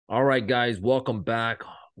All right, guys, welcome back.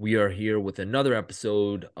 We are here with another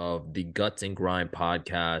episode of the Guts and Grind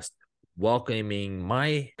podcast. Welcoming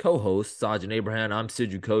my co-host, Saj and Abraham. I'm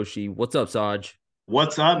Siju Koshi. What's up, Saj?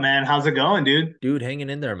 What's up, man? How's it going, dude? Dude, hanging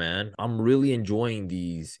in there, man. I'm really enjoying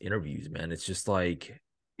these interviews, man. It's just like,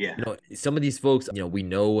 Yeah. some of these folks, we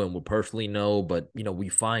know and we personally know, but, we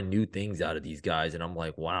find new things out of these guys. And I'm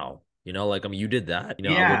like, wow. You did that. I wouldn't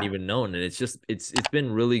Yeah. even known. And it's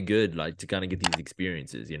been really good, like to kind of get these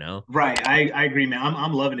experiences. Right. I agree, man.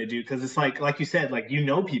 I'm loving it, dude, because it's like you said, like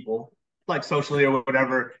people like socially or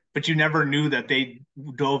whatever, but you never knew that they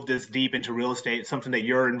dove this deep into real estate, something that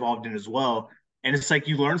you're involved in as well. And it's like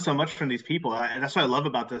you learn so much from these people. And that's what I love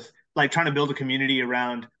about this, like trying to build a community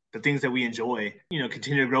around the things that we enjoy,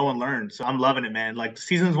 continue to grow and learn. So I'm loving it, man. Like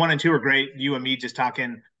seasons 1 and 2 are great. You and me just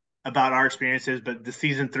talking about our experiences, but the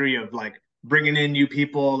season 3 of like bringing in new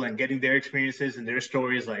people and getting their experiences and their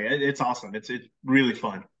stories, like it's awesome. It's really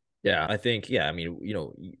fun. Yeah, I think, yeah, I mean,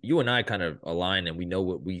 you and I kind of align and we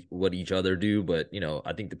know what each other do, but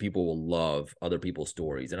I think the people will love other people's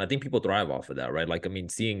stories. And I think people thrive off of that, right? Like, I mean,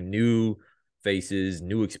 seeing new faces,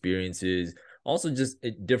 new experiences, also just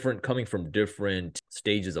different coming from different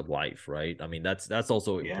stages of life, right? I mean, that's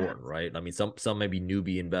also Yeah. important, right? I mean, some may be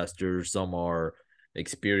newbie investors, some are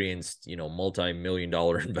experienced, multi-million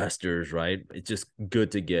dollar investors, right? It's just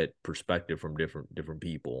good to get perspective from different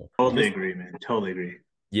people. Totally agree, man. Totally agree.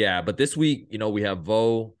 Yeah, but this week, we have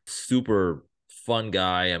Vo, super fun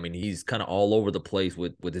guy. I mean, he's kind of all over the place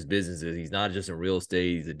with his businesses. He's not just in real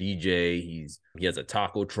estate, he's a DJ, he has a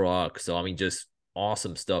taco truck. So I mean, just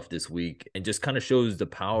awesome stuff this week, and just kind of shows the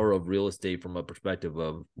power of real estate from a perspective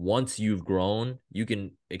of once you've grown, you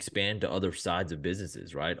can expand to other sides of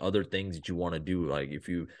businesses, right? Other things that you want to do. Like if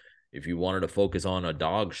you wanted to focus on a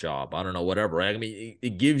dog shop, I don't know, whatever, right? I mean,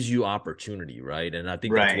 it gives you opportunity, right? And I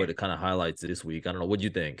think that's what Right. it kind of highlights this week. I don't know. What do you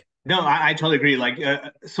think? No, I totally agree. Like,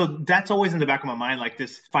 so that's always in the back of my mind, like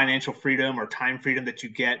this financial freedom or time freedom that you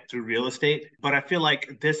get through real estate. But I feel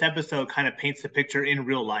like this episode kind of paints the picture in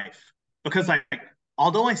real life because, like,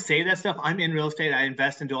 although I say that stuff, I'm in real estate, I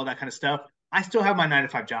invest and do all that kind of stuff. I still have my 9 to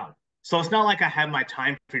 5 job. So it's not like I have my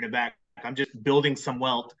time freedom back. I'm just building some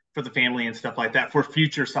wealth for the family and stuff like that for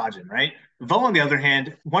future Sajin, right? Vo, on the other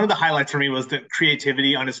hand, one of the highlights for me was the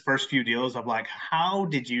creativity on his first few deals of like, how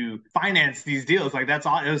did you finance these deals? Like, that's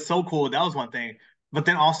all. It was so cool. That was one thing. But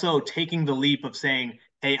then also taking the leap of saying,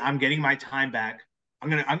 hey, I'm getting my time back.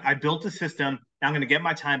 I built a system. Now I'm going to get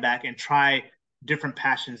my time back and try different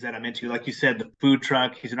passions that I'm into. Like you said, the food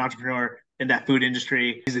truck. He's an entrepreneur in that food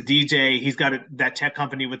industry. He's a DJ. He's got that tech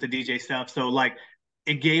company with the DJ stuff. So, like,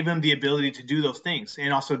 it gave him the ability to do those things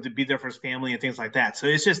and also to be there for his family and things like that. So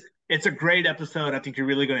it's a great episode. I think you're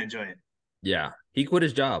really going to enjoy it. Yeah, he quit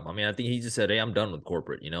his job. I mean, I think he just said, "Hey, I'm done with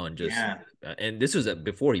corporate," and just Yeah. and this was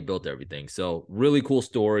before he built everything. So really cool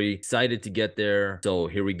story. Excited to get there. So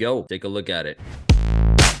here we go. Take a look at it.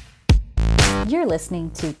 You're listening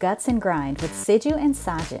to Guts and Grind with Siju and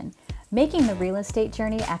Sajin, making the real estate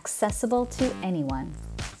journey accessible to anyone.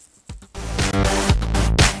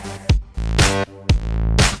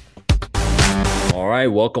 All right,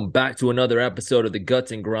 welcome back to another episode of the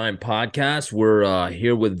Guts and Grind podcast. We're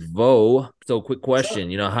here with Vo. So, quick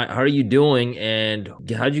question, how are you doing, and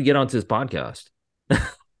how did you get onto this podcast?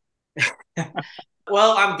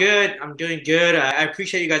 Well, I'm good. I'm doing good. I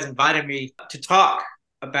appreciate you guys inviting me to talk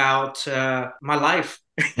about my life.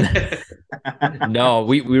 No,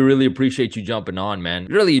 we really appreciate you jumping on, man.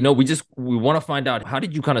 Really, we want to find out, how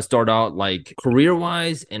did you kind of start out, like, career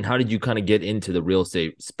wise, and how did you kind of get into the real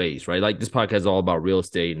estate space, right? Like, this podcast is all about real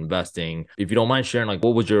estate investing. If you don't mind sharing, like,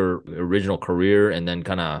 what was your original career, and then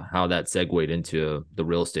kind of how that segued into the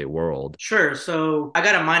real estate world? Sure. So I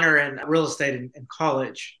got a minor in real estate in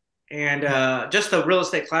college, and just the real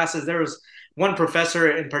estate classes. There was one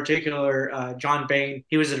professor in particular, John Bain.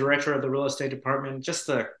 He was the director of the real estate department. Just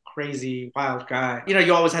a crazy, wild guy.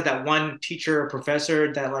 You always had that one teacher or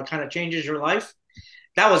professor that like kind of changes your life.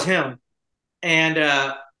 That was him. And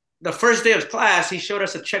the first day of class, he showed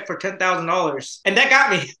us a check for $10,000, and that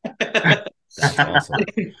got me. That's awesome.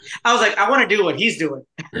 I was like, I want to do what he's doing.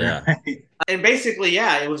 Yeah. And basically,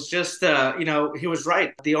 yeah, it was just, he was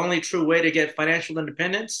right. The only true way to get financial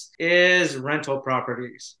independence is rental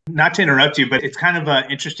properties. Not to interrupt you, but it's kind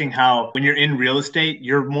of interesting how when you're in real estate,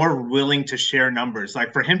 you're more willing to share numbers.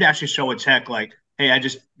 Like for him to actually show a check, like, hey, I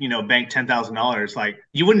just, banked $10,000. Like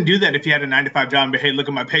you wouldn't do that if you had a 9 to 5 job, but hey, look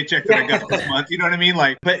at my paycheck that I got this month. You know what I mean?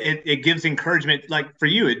 Like, but it gives encouragement. Like for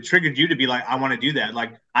you, it triggered you to be like, I want to do that.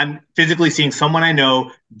 Like I'm physically seeing someone I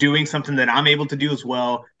know doing something that I'm able to do as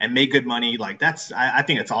well and make good money. Like I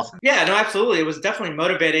think it's awesome. Yeah, no, absolutely. It was definitely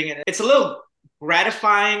motivating. And it's a little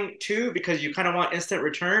gratifying too because you kind of want instant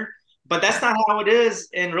return. But that's not how it is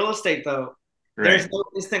in real estate, though. There's Right. no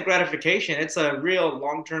instant gratification. It's a real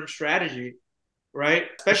long-term strategy, right?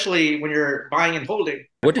 Especially when you're buying and holding.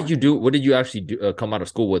 What did you do? What did you actually do, come out of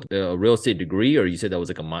school with? A real estate degree, or you said that was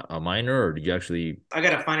like a minor, or did you actually? I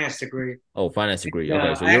got a finance degree. Oh, finance degree.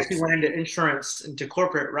 Okay, so I you're actually went into insurance, into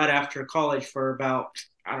corporate right after college for about,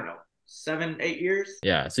 I don't know, 7, 8 years.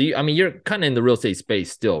 yeah. So I mean, you're kind of in the real estate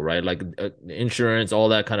space still, right? Like insurance, all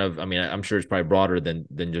that kind of. I mean, I'm sure it's probably broader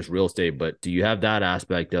than just real estate, but do you have that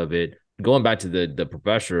aspect of it? Going back to the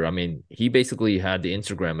professor, I mean, he basically had the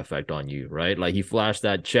Instagram effect on you, right? Like he flashed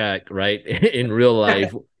that check, right, in real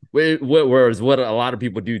life. Whereas what a lot of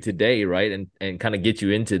people do today, right, and kind of get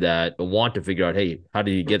you into that, want to figure out, hey, how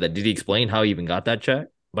did he get that? Did he explain how he even got that check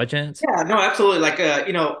by chance? Yeah, no, absolutely. Like,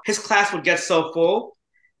 his class would get so full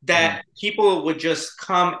that people would just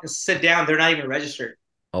come and sit down. They're not even registered.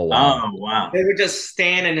 Oh wow. Oh, wow. They would just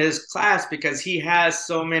stand in his class because he has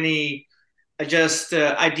so many just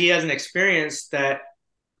ideas and experience that,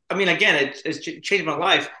 I mean, again, it's changed my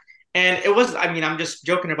life. And it was, I mean, I'm just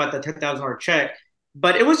joking about the $10,000 check,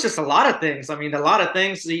 but it was just a lot of things. I mean, a lot of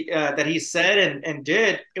things that he said and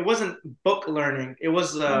did, it wasn't book learning. It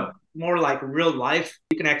was more like real life.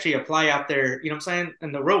 You can actually apply out there, you know what I'm saying,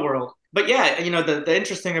 in the real world. But yeah, the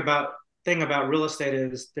interesting thing about real estate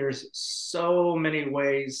is there's so many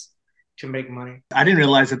ways to make money. I didn't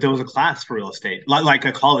realize that there was a class for real estate, like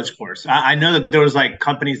a college course. I know that there was like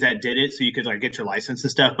companies that did it so you could like get your license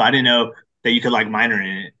and stuff, but I didn't know that you could like minor in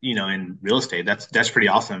it, in real estate. That's pretty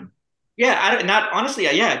awesome. Yeah, not honestly.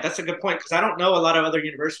 Yeah, that's a good point because I don't know a lot of other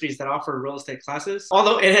universities that offer real estate classes.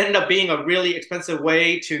 Although it ended up being a really expensive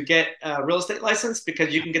way to get a real estate license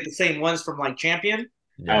because you can get the same ones from like Champion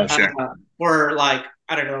Oh, sure. for like,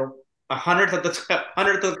 I don't know, a hundredth of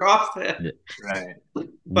the cost. Right.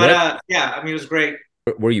 But yeah, I mean it was great.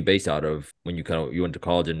 Where were you based out of when you went to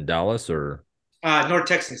college in Dallas or North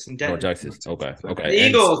Texas and North Denton. Texas? Okay, The okay.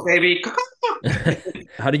 Eagles, baby.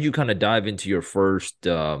 How did you kind of dive into your first,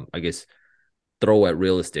 I guess, throw at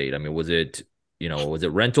real estate? I mean, was it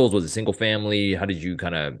rentals? Was it single family? How did you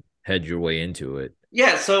kind of head your way into it?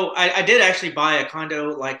 Yeah, so I did actually buy a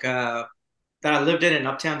condo like that I lived in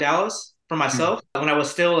Uptown Dallas for myself when I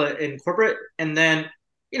was still in corporate. And then,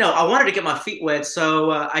 I wanted to get my feet wet.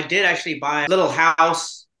 So I did actually buy a little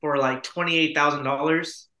house for like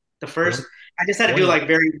 $28,000 the first. I just had to do like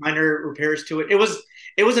very minor repairs to it. It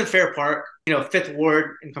was in Fair Park, Fifth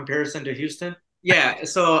Ward in comparison to Houston. Yeah.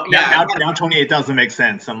 So yeah. Now 28,000 makes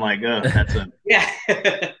sense. I'm like, oh, that's a Yeah.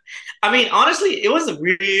 I mean, honestly, it was a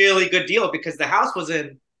really good deal because the house was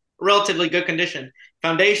in relatively good condition.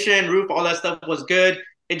 Foundation, roof, all that stuff was good.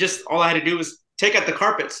 It just, all I had to do was take out the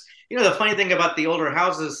carpets. The funny thing about the older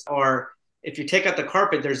houses are if you take out the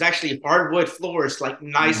carpet, there's actually hardwood floors, like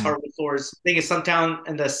nice hardwood floors. I think it's sometime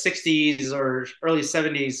in the 60s or early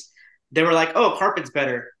 70s. They were like, oh, carpet's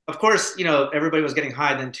better. Of course, everybody was getting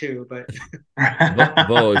high then too, but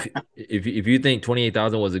Bo, if you think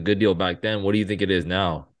 28,000 was a good deal back then, what do you think it is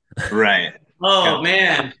now? right. oh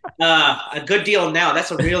man, a good deal now.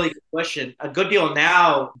 That's a really good question. A good deal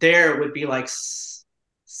now there would be like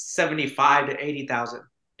 75 to 80,000.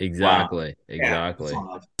 Exactly. Wow. Exactly.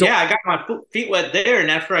 Yeah, I got my feet wet there, and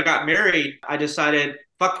after I got married, I decided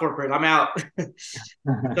fuck corporate, I'm out.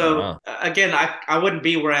 So Wow. again, I wouldn't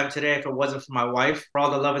be where I am today if it wasn't for my wife, for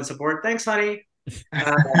all the love and support. Thanks, honey.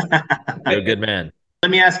 You're a good man.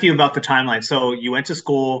 Let me ask you about the timeline. So you went to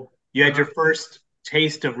school, you had your first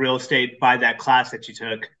taste of real estate by that class that you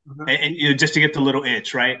took, and just to get the little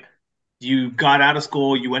itch, right? You got out of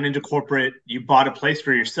school, you went into corporate, you bought a place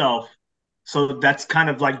for yourself. So that's kind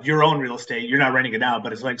of like your own real estate. You're not renting it out,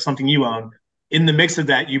 but it's like something you own. In the mix of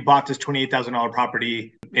that, you bought this $28,000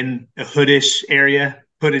 property in a hoodish area,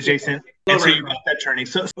 hood adjacent. And so you got that turning.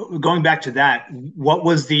 So going back to that, what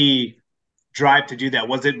was the drive to do that?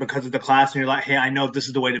 Was it because of the class and you're like, hey, I know this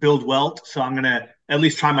is the way to build wealth, so I'm going to at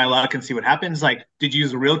least try my luck and see what happens? Like, did you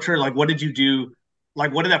use a realtor? Like, what did you do?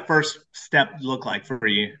 Like, what did that first step look like for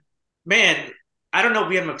you? Man, I don't know if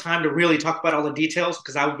we have enough time to really talk about all the details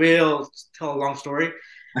because I will tell a long story.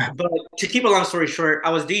 But to keep a long story short, I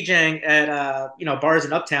was DJing at bars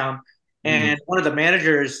in Uptown, and one of the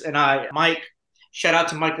managers and I, Mike, shout out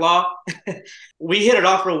to Mike Law, we hit it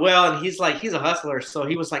off real well, and he's a hustler, so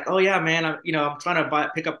he was like, oh yeah, man, I'm trying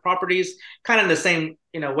to pick up properties, kind of in the same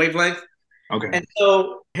wavelength. Okay. And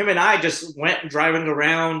so him and I just went driving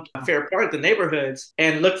around Fair Park, the neighborhoods,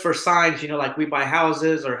 and looked for signs, like we buy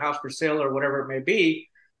houses or house for sale or whatever it may be.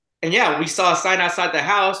 And yeah, we saw a sign outside the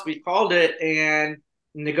house. We called it and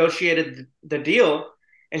negotiated the deal.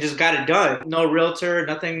 and just got it done. No realtor,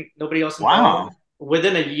 nothing, nobody else involved. Wow.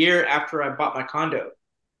 Within a year after I bought my condo.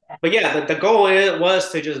 But yeah, the goal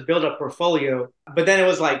was to just build a portfolio. But then it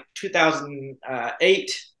was like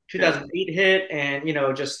 2008 hit,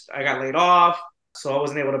 and just I got laid off, so I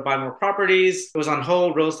wasn't able to buy more properties. It was on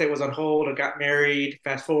hold. Real estate was on hold. I got married.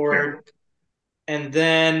 Fast forward, and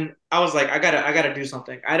then I was like, I gotta do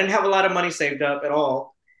something. I didn't have a lot of money saved up at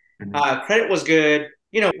all. Credit was good.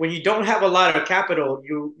 When you don't have a lot of capital,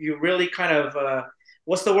 you really kind of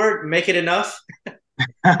what's the word? Make it enough.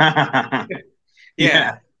 Yeah.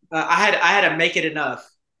 Yeah. I had to make it enough.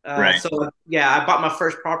 Right. So yeah, I bought my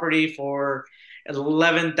first property for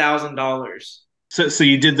 $11,000. So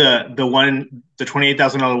you did the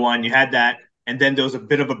 $28,000 one. You had that, and then there was a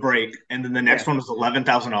bit of a break, and then the next Yeah. one was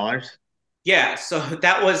 $11,000. Yeah, so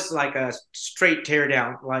that was like a straight tear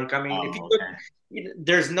down. Like, I mean, if you Oh, look, okay.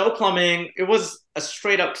 there's no plumbing. It was a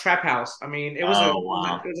straight up trap house. I mean, it was a Oh, it was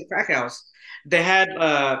a, wow. it was a crack house. They had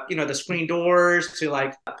the screen doors to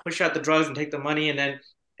like push out the drugs and take the money, and then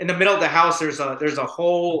in the middle of the house there's a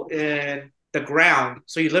hole in the ground.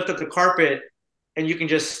 So you lift up the carpet and you can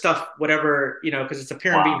just stuff whatever, because it's a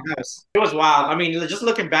pier and beam Wow. house. It was wild. I mean, just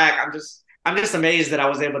looking back, I'm just amazed that I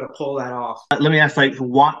was able to pull that off. Let me ask, like,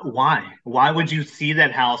 why would you see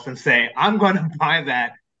that house and say, I'm going to buy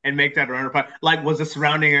that and make that a rental property? Like, was the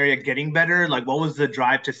surrounding area getting better? Like, what was the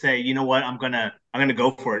drive to say, you know what, I'm gonna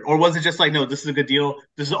go for it? Or was it just like, no, this is a good deal.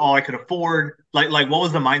 This is all I could afford. Like what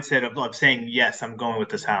was the mindset of saying, yes, I'm going with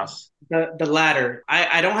this house? The latter.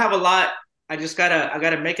 I don't have a lot. I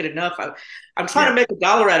gotta make it enough. I'm trying Yeah. to make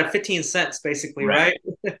 $1 out of 15 cents, basically, Right.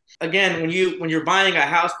 right? Again, when you're buying a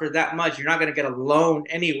house for that much, you're not gonna get a loan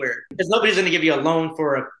anywhere because nobody's gonna give you a loan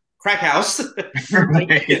for a crack house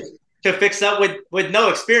Right. to fix up with no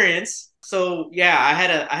experience. So yeah, I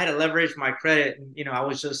had to leverage my credit. And, I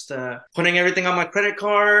was just putting everything on my credit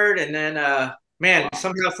card, and then man,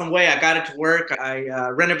 somehow, some way, I got it to work. I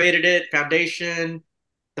renovated it, foundation,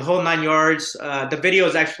 the whole 9 yards. The video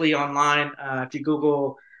is actually online. If you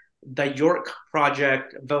Google the York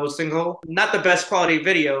project, Vo Signhal, not the best quality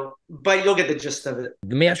video, but you'll get the gist of it.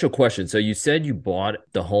 Let me ask you a question. So you said you bought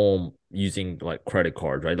the home using like credit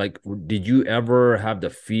cards, right? Like, did you ever have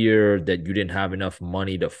the fear that you didn't have enough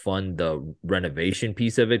money to fund the renovation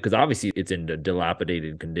piece of it? Because obviously it's in a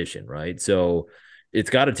dilapidated condition, right? So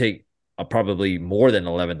it's got to take probably more than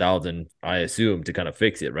 11,000, I assume, to kind of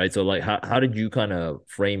fix it, right? So like, how did you kind of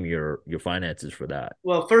frame your finances for that?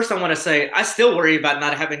 Well, first, I want to say I still worry about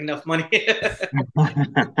not having enough money. That's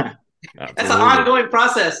an Absolutely. ongoing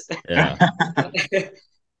process. Yeah.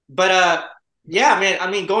 But yeah, man,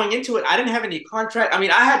 I mean, going into it, I didn't have any contract. I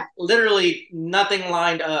mean, I had literally nothing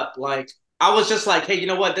lined up. Like, I was just like, hey, you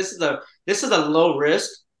know what? This is a low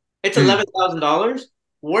risk. It's $11,000.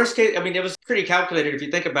 Worst case, I mean, it was pretty calculated if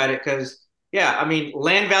you think about it, because yeah, I mean,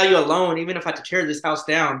 land value alone, even if I had to tear this house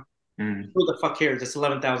down, who the fuck cares? It's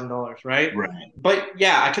 $11,000, right? Right. But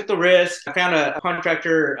yeah, I took the risk. I found a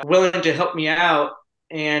contractor willing to help me out,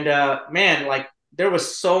 and man, like, there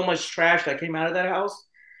was so much trash that came out of that house.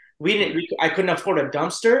 I couldn't afford a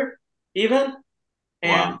dumpster even,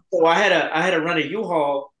 and Wow. so I had to run a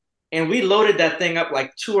U-Haul, and we loaded that thing up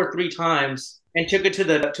like 2 or 3 times and took it to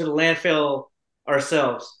the landfill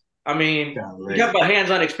ourselves. I mean, you Golly. talk about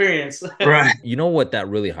hands-on experience. Right. You know what that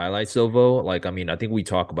really highlights, Silvo? Like, I mean, I think we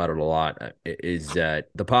talk about it a lot. Is that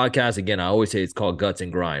the podcast? Again, I always say it's called Guts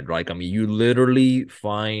and Grind. Like, I mean, you literally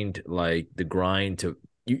find like the grind to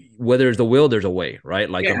you. Whether there's a will, there's a way, right?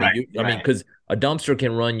 Like, Yeah. I mean, Right. I mean, because a dumpster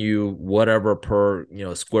can run you whatever per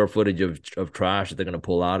square footage of trash that they're gonna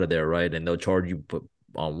pull out of there, right? And they'll charge you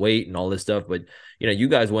on weight and all this stuff. But you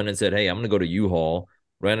guys went and said, hey, I'm gonna go to U-Haul,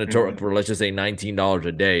 rent a truck for, let's just say, $19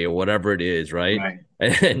 a day or whatever it is, right?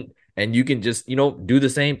 Right. And you can just do the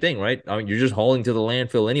same thing, right? I mean, you're just hauling to the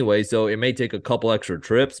landfill anyway, so it may take a couple extra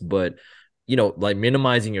trips, but like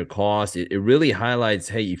minimizing your costs, it really highlights,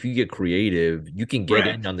 hey, if you get creative, you can get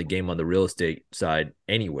Right. in on the game on the real estate side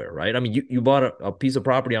anywhere, right? I mean, you bought a piece of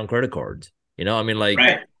property on credit cards, I mean, like,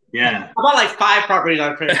 Right. Yeah. I bought like 5 properties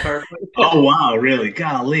on credit card. Oh, wow. Really?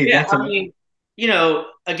 Golly. Yeah, That's I amazing. mean,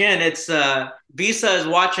 again, it's Visa is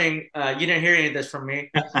watching. You didn't hear any of this from me,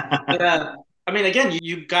 but I mean, again,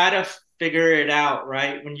 you gotta figure it out,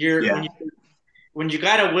 right? Yeah. When you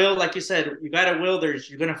got a will, like you said, you got a will.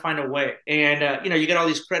 You're gonna find a way, and you get all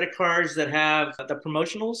these credit cards that have the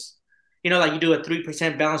promotionals. Like you do a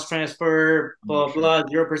 3% balance transfer, Oh, blah sure. blah,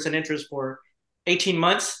 0% interest for 18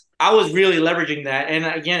 months. I was really leveraging that, and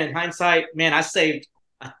again, in hindsight, man, I saved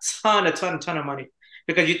a ton of money,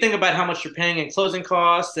 because you think about how much you're paying in closing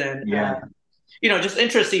costs and Yeah. just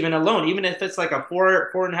interest even alone, even if it's like a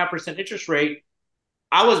 4.5% interest rate.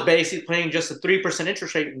 I was basically paying just a 3%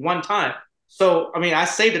 interest rate one time. So, I mean, I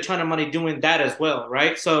saved a ton of money doing that as well,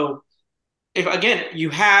 right? So, if again, you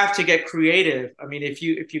have to get creative. I mean, if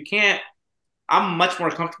you can't, I'm much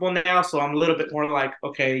more comfortable now, so I'm a little bit more like,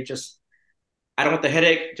 okay, just I don't want the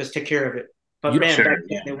headache, just take care of it. But You know, man, back Sure. then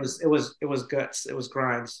Yeah. it was guts, it was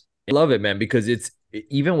grinds. I love it, man, because it's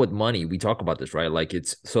even with money, we talk about this, right? Like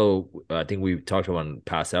it's so I think we've talked about in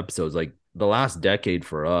past episodes, like the last decade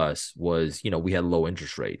for us was, we had low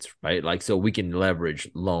interest rates, right? Like so we can leverage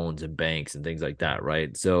loans and banks and things like that,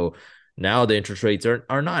 right? So now the interest rates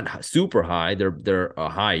are not super high. They're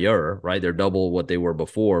higher, right? They're double what they were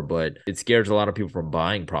before, but it scares a lot of people from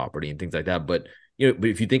buying property and things like that. But but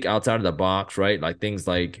if you think outside of the box, right? Like things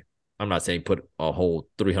like I'm not saying put a whole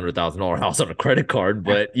 $300,000 house on a credit card,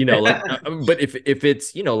 but but if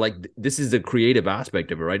it's like this is the creative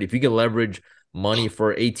aspect of it, right? If you can leverage money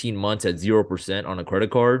for 18 months at 0% on a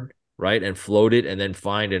credit card, right, and float it, and then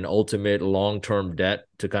find an ultimate long-term debt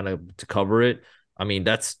to kind of to cover it. I mean,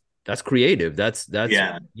 that's creative. That's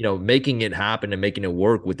Yeah. making it happen and making it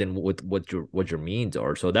work within what your means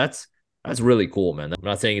are. So that's really cool, man. I'm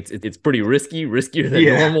not saying it's pretty riskier than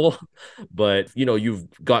Yeah. normal, but you've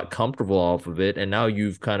got comfortable off of it, and now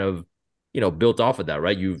you've kind of built off of that,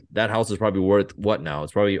 right? That house is probably worth what now?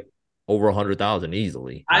 It's probably over 100,000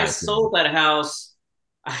 easily. I sold that house.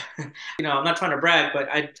 I'm not trying to brag, but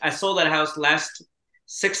I sold that house last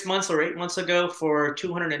 6 months or 8 months ago for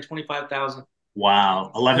 225,000.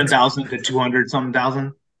 Wow. 11,000 to 200 something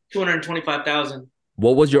thousand. 225,000.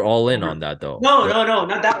 What was your all in on that though? No, no, no,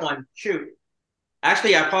 not that one. Shoot.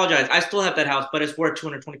 Actually, I apologize. I still have that house, but it's worth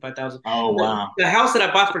 225,000. Oh, wow. The house that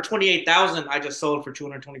I bought for 28,000, I just sold for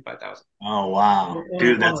 225,000. Oh, wow.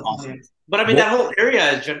 Dude, that's awesome. But I mean, that whole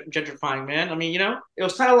area is gentrifying, man. I mean, it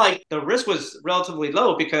was kind of like the risk was relatively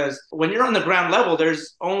low because when you're on the ground level,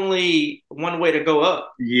 there's only one way to go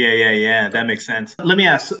up. Yeah. That makes sense. Let me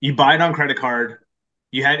ask, you buy it on credit card.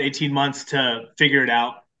 You had 18 months to figure it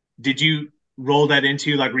out. Did you roll that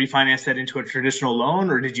into like refinance that into a traditional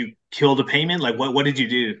loan, or did you kill the payment? Like what did you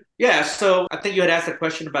do? Yeah, so I think you had asked a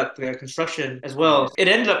question about the construction as well. It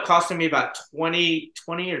ended up costing me about 20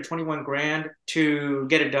 or 21 grand to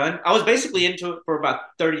get it done. I was basically into it for about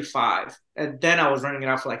 35, and then I was running it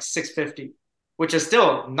out for like 650, which is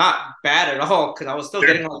still not bad at all because I was still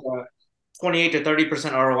getting like a 28 to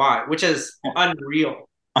 30% ROI, which is unreal.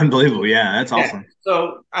 Unbelievable. Yeah, that's awesome.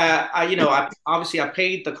 So I obviously I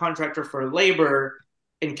paid the contractor for labor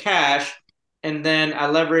in cash, and then I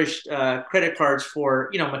leveraged credit cards for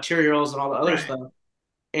materials and all the other stuff.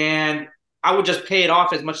 And I would just pay it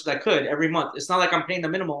off as much as I could every month. It's not like I'm paying the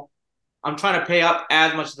minimal. I'm trying to pay up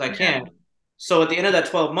as much as I can. So at the end of that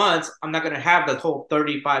 12 months, I'm not going to have the whole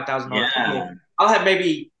 $35,000. Yeah. I'll have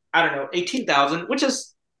maybe, I don't know, 18,000, which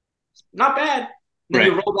is not bad. Then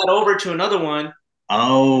you Right. roll that over to another one.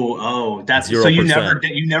 That's 0%. So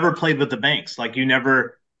you never played with the banks. Like you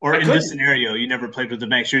never, or I in this couldn't. scenario, you never played with the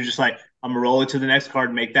banks. You're just like, I'm gonna roll it to the next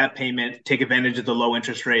card, make that payment, take advantage of the low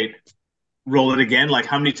interest rate, roll it again. Like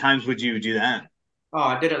how many times would you do that? Oh,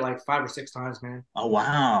 I did it like 5 or 6 times, man. Oh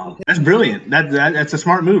wow, that's brilliant. That's a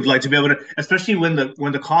smart move. Like to be able to, especially when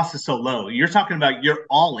the cost is so low. You're talking about you're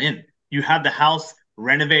all in. You have the house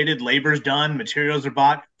renovated, labor's done, materials are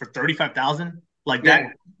bought for 35,000. Like Yeah.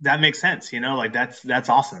 that makes sense. Like that's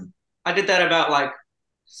awesome. I did that about like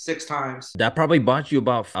 6 times. That probably bought you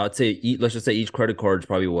about, I'd say, let's just say each credit card is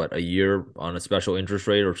probably what, a year on a special interest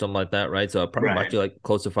rate or something like that, right? So it probably bought you like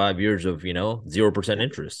close to 5 years of, 0%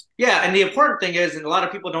 interest. Yeah, and the important thing is, and a lot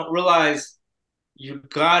of people don't realize, you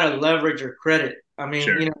gotta leverage your credit. I mean,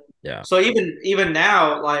 Sure. Yeah. So even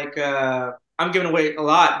now, like I'm giving away a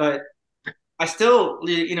lot, but I still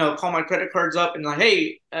call my credit cards up and like,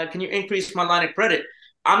 hey, can you increase my line of credit?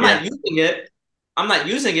 I'm not using it. I'm not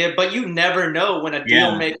using it, but you never know when a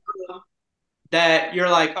deal may come that you're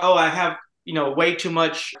like, oh, I have way too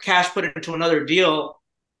much cash put into another deal.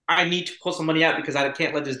 I need to pull some money out because I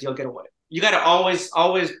can't let this deal get away. You got to always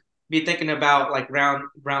be thinking about like round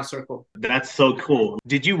circle. That's so cool.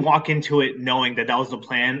 Did you walk into it knowing that was the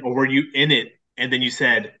plan, or were you in it and then you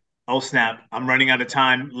said, "Oh snap, I'm running out of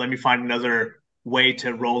time. Let me find another way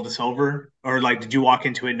to roll this over"? Or like, did you walk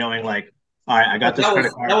into it knowing like, "All right, I got this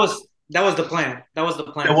credit card"? That was the plan. That was the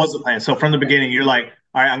plan. That was the plan. So from the beginning, you're like,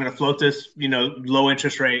 "All right, I'm going to float this, low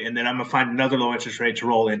interest rate, and then I'm going to find another low interest rate to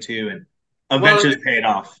roll into, and eventually pay it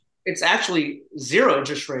off." It's actually zero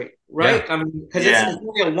interest rate, right? Yeah. I mean, because it's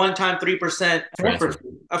only a one-time 3% transfer fee.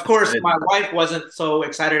 Of course, my wife wasn't so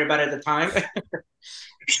excited about it at the time.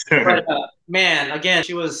 Sure. But man, again,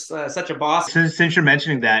 she was such a boss. Since you're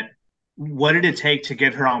mentioning that, what did it take to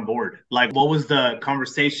get her on board? Like, what was the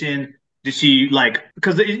conversation? Did she like,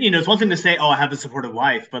 because it's one thing to say, oh, I have a supportive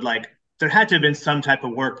wife, but like there had to have been some type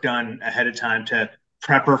of work done ahead of time to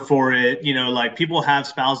prep her for it. Like people have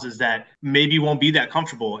spouses that maybe won't be that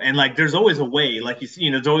comfortable. And like there's always a way, like you see,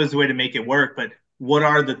 there's always a way to make it work, but what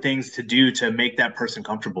are the things to do to make that person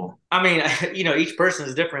comfortable? I mean, each person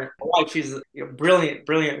is different. My wife, she's a brilliant,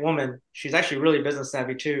 brilliant woman. She's actually really business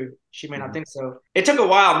savvy too. She may not think so. It took a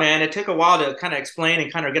while, man. It took a while to kind of explain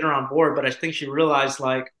and kind of get her on board. But I think she realized,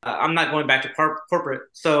 like, I'm not going back to corporate.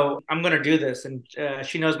 So I'm going to do this. And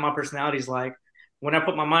she knows my personality is like, when I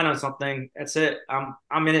put my mind on something, that's it.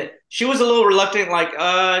 I'm in it. She was a little reluctant, like,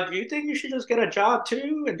 do you think you should just get a job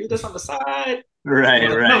too and do this on the side? Right,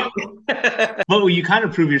 right. No. Well, you kind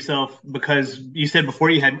of prove yourself because you said before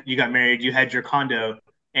you got married, you had your condo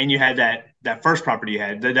and you had that first property you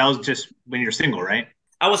had. That was just when you're single, right?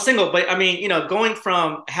 I was single, but I mean, going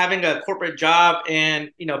from having a corporate job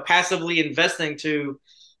and, passively investing to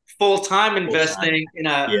full-time investing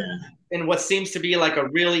Yeah. in what seems to be like a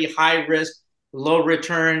really high risk, low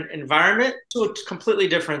return environment, two completely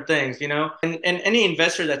different things, And any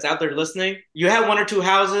investor that's out there listening, you have one or two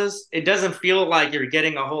houses, it doesn't feel like you're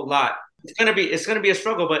getting a whole lot. It's gonna be a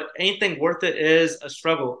struggle, but anything worth it is a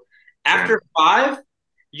struggle. Sure. After 5,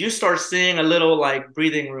 you start seeing a little like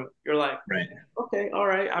breathing room. You're like, right, okay, all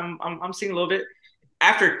right, I'm seeing a little bit.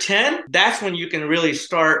 After 10, that's when you can really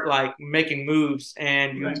start like making moves,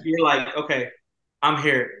 and you're like, okay, I'm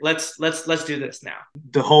here. Let's do this now.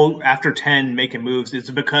 The whole after 10 making moves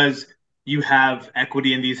is because you have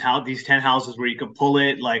equity in these 10 houses where you can pull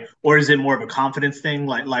it, like, or is it more of a confidence thing?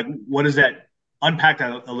 Like what is that? Unpack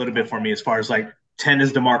that a little bit for me as far as like 10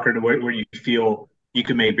 is the marker to where you feel you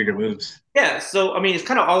can make bigger moves. Yeah. So, I mean, it's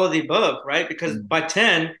kind of all of the above, right? Because by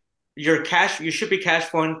 10, you should be cash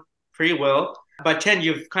flowing pretty well. By 10,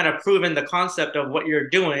 you've kind of proven the concept of what you're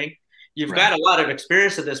doing. You've got a lot of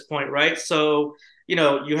experience at this point, right? So,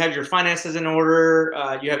 you have your finances in order,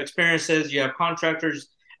 you have experiences, you have contractors.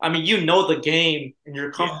 I mean, the game and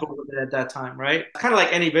you're comfortable with it at that time, right? Kind of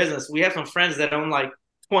like any business. We have some friends that own like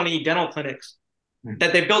 20 dental clinics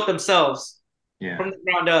that they built themselves from the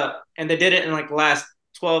ground up, and they did it in like the last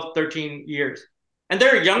 12, 13 years. And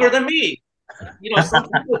they're younger than me.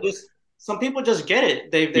 Some people just get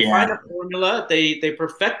it. They find a formula, they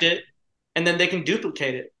perfect it, and then they can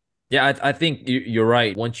duplicate it. Yeah, I think you're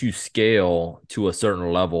right. Once you scale to a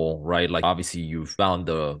certain level, right? Like obviously you've found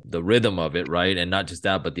the rhythm of it, right? And not just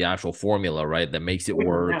that, but the actual formula, right? That makes it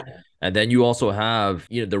work. Yeah. And then you also have,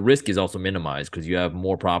 the risk is also minimized because you have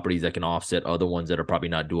more properties that can offset other ones that are probably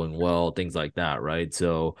not doing well, things like that, right?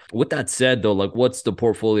 So with that said, though, like what's the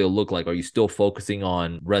portfolio look like? Are you still focusing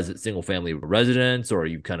on single family residents, or are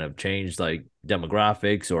you kind of changed like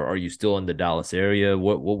demographics, or are you still in the Dallas area?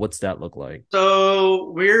 What's that look like? So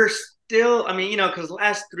we're still, I mean, because the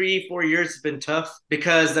last 3-4 years has been tough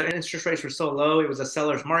because the interest rates were so low. It was a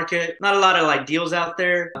seller's market. Not a lot of like deals out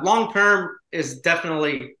there. Long term is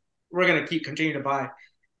definitely, we're going to continue to buy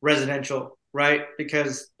residential, right?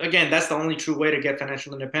 Because again, that's the only true way to get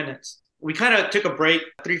financial independence. We kind of took a break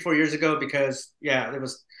 3-4 years ago because there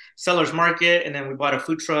was seller's market, and then we bought a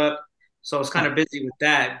food truck. So I was kind of busy with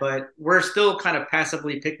that, but we're still kind of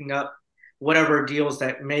passively picking up whatever deals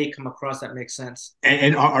that may come across that make sense.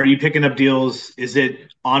 And are you picking up deals? Is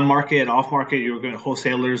it on market, off market? You're going to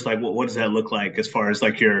wholesalers? Like what does that look like as far as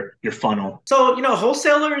like your funnel? So,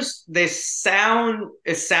 wholesalers, it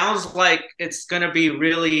sounds like it's going to be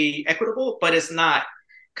really equitable, but it's not.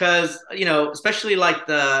 Because, especially like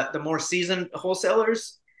the more seasoned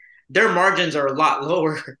wholesalers, their margins are a lot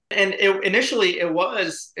lower. And initially it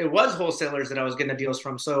was wholesalers that I was getting the deals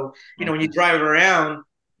from. So, when you drive around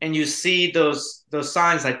and you see those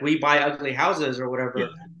signs like "we buy ugly houses" or whatever,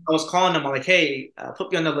 I was calling them. I'm like, "Hey,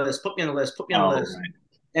 put me on the list. Put me on the list. Put me on the list." Right.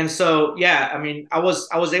 And so, I mean, I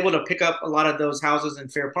was able to pick up a lot of those houses in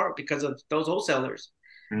Fair Park because of those wholesalers.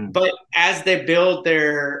 But as they build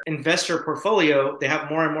their investor portfolio, they have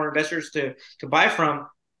more and more investors to buy from.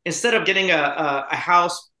 Instead of getting a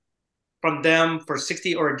house from them for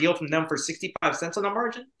 60, or a deal from them for 65 cents on the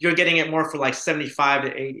margin, you're getting it more for like 75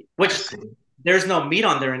 to 80, which there's no meat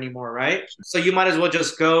on there anymore, right? So you might as well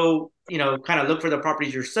just go, kind of look for the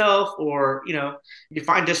properties yourself, or, you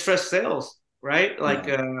find distressed sales, right? Like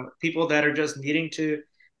people that are just needing to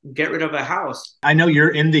get rid of a house. I know you're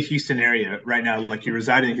in the Houston area right now, like you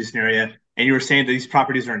reside in the Houston area, and you were saying that these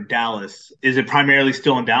properties are in Dallas. Is it primarily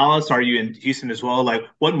still in Dallas? Or are you in Houston as well? Like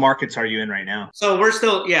what markets are you in right now? So we're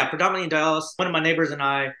still, predominantly in Dallas. One of my neighbors and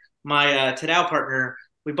I, my Tadao partner,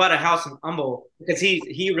 we bought a house in Humble because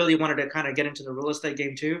he really wanted to kind of get into the real estate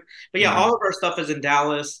game too. But all of our stuff is in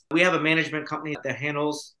Dallas. We have a management company that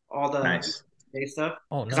handles all the day stuff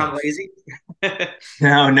Oh, because I'm nice. lazy.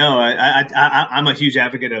 No. I'm a huge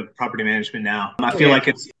advocate of property management now. I Oh, feel yeah. like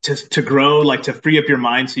it's to grow, like to free up your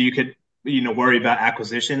mind so you could, worry about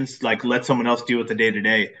acquisitions, like let someone else deal with the day to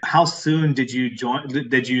day. How soon did you join?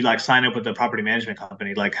 Did you like sign up with a property management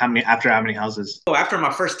company? Like how many houses? Oh, after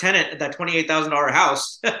my first tenant at that $28,000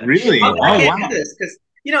 house, Really? Oh, I Oh, wow. can't do wow. this because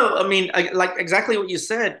I mean, like exactly what you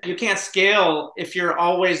said. You can't scale if you're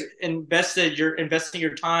always invested. You're investing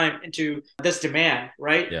your time into this demand,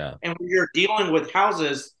 right? Yeah. And when you're dealing with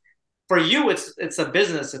houses, for you, it's a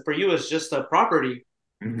business. For you, it's just a property.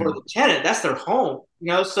 For Mhm. the tenant, that's their home.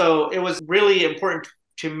 So it was really important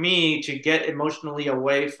to me to get emotionally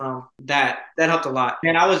away from that. That helped a lot.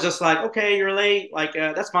 And I was just like, okay, you're late. Like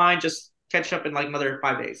that's fine. Just catch up in like another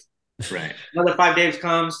 5 days. Right. Another 5 days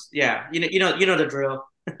comes. Yeah, you know the drill.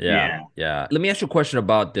 Yeah, Yeah. yeah. Let me ask you a question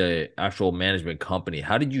about the actual management company.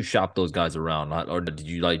 How did you shop those guys around? Or did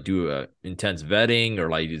you like do a intense vetting, or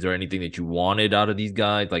like is there anything that you wanted out of these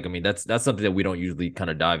guys? Like, I mean, that's something that we don't usually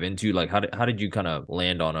kind of dive into. Like, how did you kind of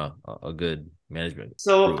land on a good management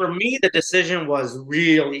So group? for me, the decision was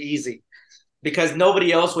really easy because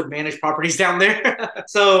nobody else would manage properties down there.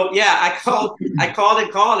 So yeah, I called,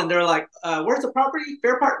 and they're like, "Where's the property?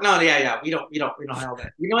 Fair Park? No, yeah, we don't handle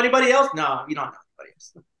that. You know anybody else? No, you don't know anybody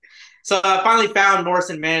else." So I finally found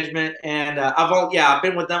Morrison Management, and I've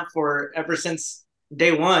been with them for ever since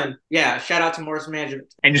day one. Yeah, shout out to Morrison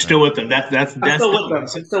Management. And you're Right. still with them. I'm That's still with definitely them. I'm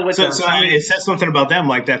still with them. so. I mean, It says something about them,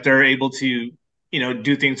 like that they're able to,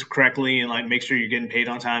 do things correctly and like make sure you're getting paid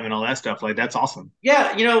on time and all that stuff. Like that's awesome.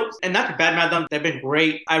 yeah, and not to badmouth them, they've been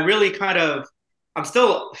great. I'm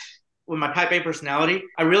still with my type A personality.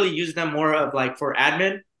 I really use them more of like for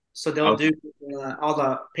admin. So they'll do Okay. all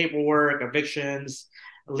the paperwork, evictions,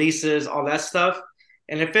 leases, all that stuff.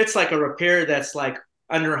 And if it's like a repair that's like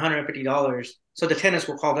under $150, so the tenants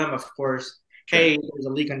will call them, of course. Sure. Hey, there's a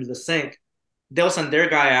leak under the sink. They'll send their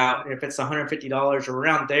guy out. And if it's $150 or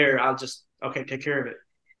around there, I'll just okay take care of it.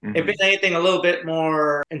 If Hmm. it's anything a little bit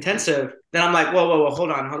more intensive, then I'm like, whoa, hold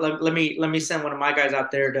on. Let me send one of my guys out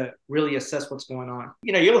there to really assess what's going on.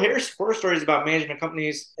 You'll hear horror stories about management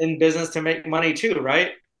companies in business to make money too,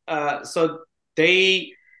 right? So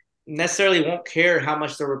they necessarily won't care how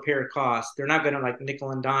much the repair costs. They're not going to like nickel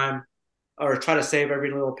and dime or try to save every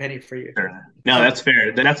little penny for you. Sure. No, So that's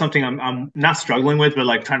fair. That's something I'm not struggling with, but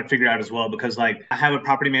like trying to figure out as well because like I have a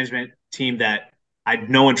property management team that I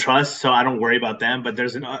know and trust, so I don't worry about them. But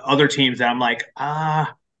there's other teams that I'm like,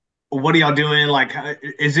 what are y'all doing? Like,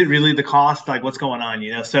 is it really the cost? Like, what's going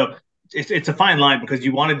on? So it's a fine line because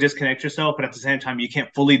you want to disconnect yourself, but at the same time, you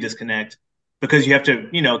can't fully disconnect because you have to,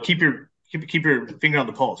 keep your finger on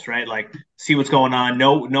the pulse, right? Like, see what's going on,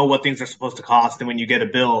 know what things are supposed to cost, and when you get a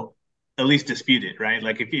bill, at least dispute it, right?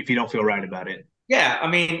 Like, if you don't feel right about it. yeah, I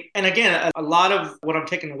mean, and again, a lot of what I'm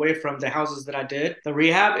taking away from the houses that I did, the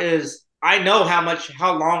rehab is I know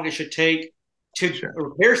how long it should take to Sure.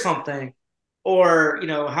 repair something, or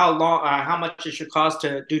how much it should cost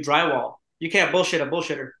to do drywall. You can't bullshit a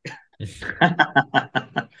bullshitter.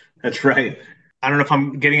 That's right. I don't know if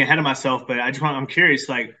I'm getting ahead of myself, but I'm curious,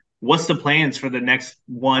 like, what's the plans for the next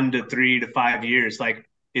 1 to 3 to 5 years? Like,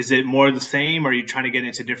 is it more the same? Are you trying to get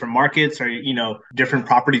into different markets or, different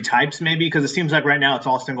property types maybe? Because it seems like right now it's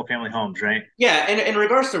all single family homes, right? Yeah, and in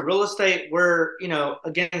regards to real estate, we're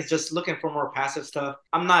again just looking for more passive stuff.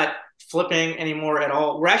 I'm not flipping anymore at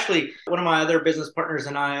all. We're actually one of my other business partners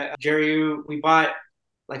and I, Jerry, we bought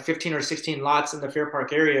like 15 or 16 lots in the Fair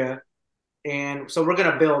Park area. And so we're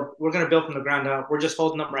gonna build. We're gonna build from the ground up. We're just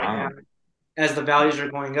holding them right now Wow. as the values are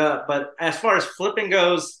going up. But as far as flipping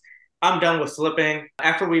goes, I'm done with flipping.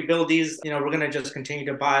 After we build these, we're gonna just continue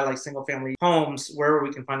to buy like single family homes wherever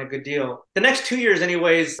we can find a good deal. The next 2 years,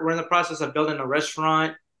 anyways, we're in the process of building a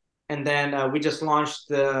restaurant, and then we just launched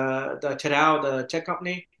the Tadao, the tech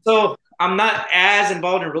company. So I'm not as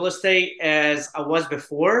involved in real estate as I was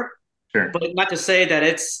before, Sure. but not to say that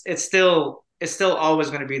it's still always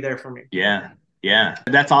going to be there for me. Yeah. Yeah.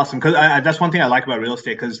 That's awesome. Because that's one thing I like about real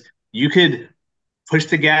estate because you could push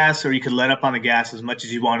the gas or you could let up on the gas as much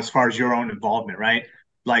as you want as far as your own involvement, right?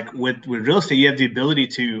 Like with real estate, you have the ability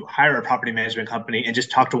to hire a property management company and just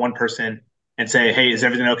talk to one person and say, "Hey, is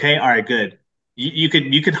everything okay? All right, good." You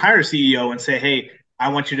could hire a CEO and say, "Hey, I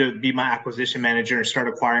want you to be my acquisition manager and start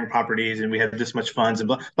acquiring properties, and we have this much funds and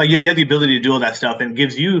blah." Like you have the ability to do all that stuff and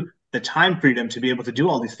gives you the time freedom to be able to do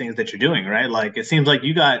all these things that you're doing, right? Like it seems like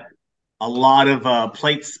you got a lot of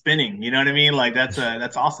plates spinning. You know what I mean? Like that's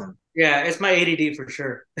awesome. Yeah, it's my ADD for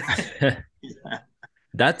sure.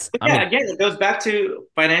 That's, But I yeah, mean, again, it goes back to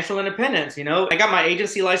financial independence. I got my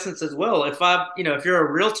agency license as well. If you're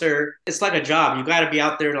a realtor, it's like a job. You got to be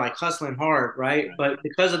out there like hustling hard, right? But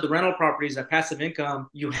because of the rental properties, that passive income,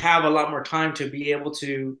 you have a lot more time to be able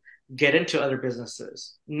to get into other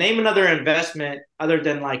businesses. Name another investment other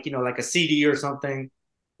than like a CD or something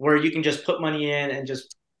where you can just put money in and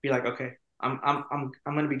just be like, okay, I'm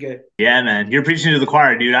gonna be good. Yeah, man, you're preaching to the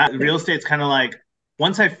choir, dude. Real estate's kind of like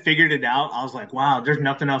once I figured it out, I was like, wow, there's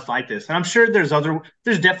nothing else like this. And I'm sure there's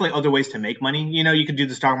definitely other ways to make money. You could do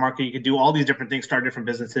the stock market, you could do all these different things, start different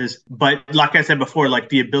businesses. But like I said before, like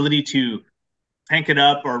the ability to crank it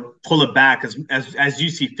up or pull it back as you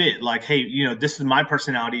see fit. Like, hey, this is my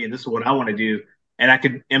personality and this is what I want to do, and I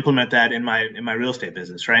could implement that in my real estate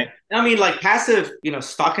business, right? I mean, like passive,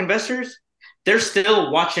 stock investors, they're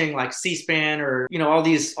still watching like C-SPAN or all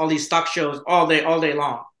these stock shows all day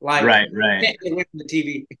long. Like Right, right. can't get away from the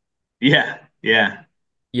TV. Yeah, yeah,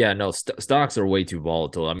 yeah, no, stocks are way too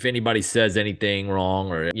volatile. I mean, if anybody says anything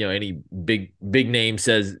wrong, or any big name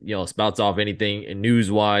says, spouts off anything news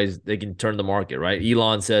wise, they can turn the market, right?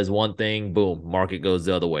 Elon says one thing, boom, market goes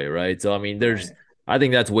the other way, right? So I mean, right. I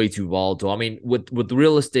think that's way too volatile. I mean, with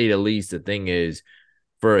real estate, at least the thing is,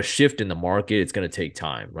 for a shift in the market, it's going to take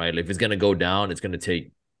time, right? If it's going to go down, it's going to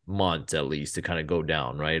take months at least to kind of go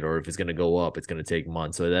down, right? Or if it's going to go up, it's going to take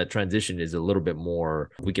months. So that transition is a little bit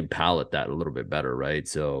more, we can palette that a little bit better, right?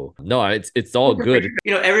 So no, it's all good.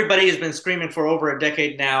 Everybody has been screaming for over a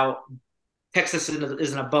decade now. Texas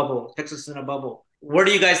is in a bubble. Texas is in a bubble. Where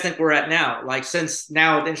do you guys think we're at now? Like, since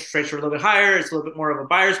now the interest rates are a little bit higher, it's a little bit more of a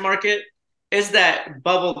buyer's market. Is that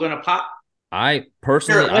bubble going to pop? I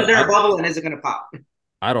personally, Was there a bubble, and is it going to pop?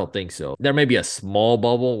 I don't think so. There may be a small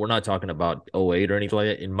bubble. We're not talking about '08 or anything like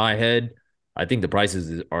that. In my head, I think the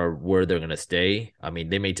prices are where they're going to stay. I mean,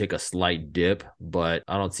 they may take a slight dip, but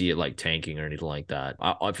I don't see it like tanking or anything like that.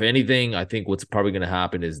 If anything, I think what's probably going to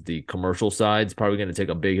happen is the commercial side's probably going to take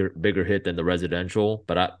a bigger hit than the residential.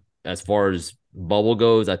 But as far as bubble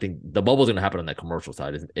goes, I think the bubble's going to happen on that commercial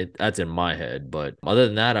side. That's in my head. But other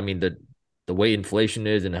than that, I mean, the way inflation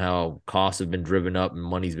is and how costs have been driven up and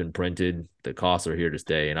money's been printed, the costs are here to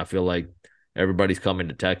stay. And I feel like everybody's coming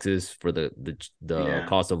to Texas for the Yeah.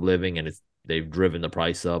 cost of living, and they've driven the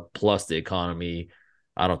price up. Plus the economy,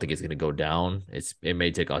 I don't think it's going to go down. It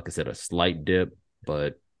may take, like I said, a slight dip,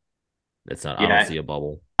 but it's not. I don't Yeah, see a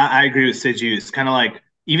bubble. I agree with Sidhu. It's kind of like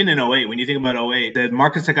even in '08, when you think about '08, the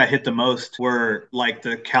markets that got hit the most were like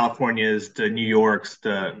the Californias, the New Yorks,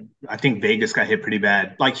 I think Vegas got hit pretty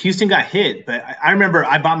bad. Like Houston got hit, but I remember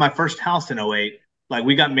I bought my first house in '08. Like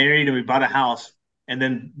we got married and we bought a house, and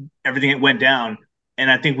then everything went down, and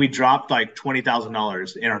I think we dropped like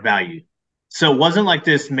 $20,000 in our value. So it wasn't like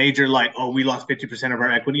this major like, oh, we lost 50% of our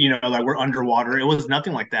equity, like we're underwater. It was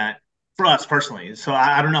nothing like that for us personally. So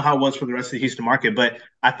I don't know how it was for the rest of the Houston market, but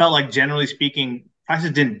I felt like generally speaking,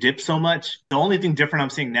 prices didn't dip so much. The only thing different I'm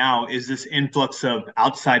seeing now is this influx of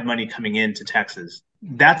outside money coming into Texas.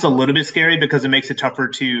 That's a little bit scary because it makes it tougher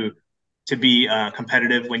to be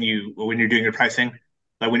competitive when you're doing your pricing,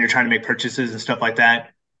 like when you're trying to make purchases and stuff like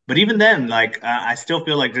that. But even then, like I still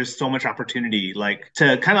feel like there's so much opportunity, like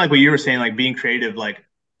to kind of like what you were saying, like being creative. Like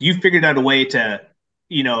you figured out a way to,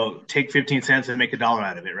 take 15 cents and make $1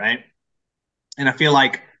 out of it, right? And I feel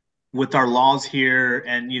like with our laws here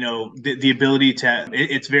and the ability to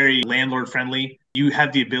it's very landlord friendly. You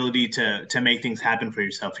have the ability to make things happen for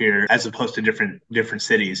yourself here as opposed to different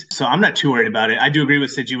cities. So I'm not too worried about it. I do agree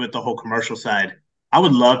with Siji with the whole commercial side. I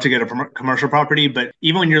would love to get a commercial property, but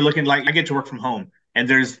even when you're looking, like I get to work from home and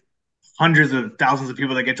there's hundreds of thousands of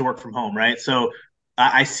people that get to work from home, right? So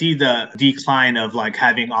I see the decline of like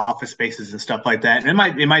having office spaces and stuff like that. And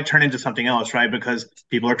it might turn into something else, right? Because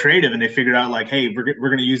people are creative and they figured out like, hey, we're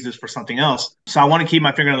going to use this for something else. So I want to keep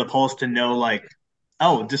my finger on the pulse to know like,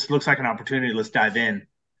 oh, this looks like an opportunity. Let's dive in.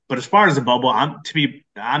 But as far as the bubble,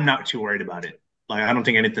 I'm not too worried about it. Like I don't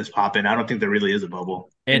think anything's popping. I don't think there really is a bubble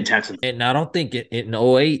in Texas. And I don't think in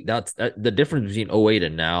 '08, the difference between '08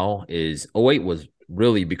 and now is '08 was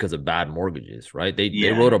really because of bad mortgages, right?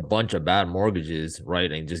 They wrote a bunch of bad mortgages, right,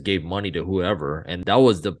 and just gave money to whoever, and that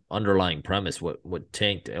was the underlying premise what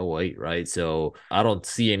tanked '08, right? So I don't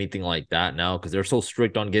see anything like that now because they're so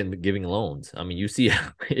strict on giving loans. I mean, you see,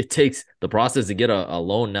 it takes the process to get a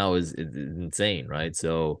loan now is insane, right?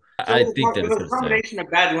 So I think that it it's was going a to stay. combination of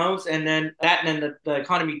bad loans and then the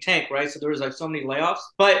economy tanked, right? So there was like so many layoffs.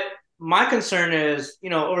 But my concern is,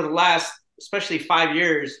 over the last, especially 5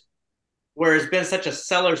 years, where it's been such a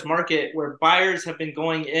seller's market where buyers have been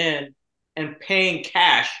going in and paying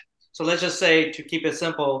cash. So let's just say, to keep it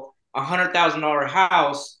simple, $100,000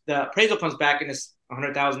 house, the appraisal comes back and it's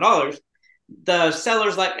 $100,000. the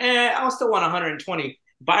seller's like, I still want 120.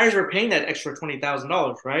 Buyers are paying that extra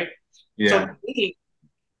 $20,000, right? So Yeah.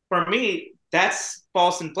 for me, that's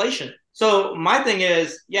false inflation. So my thing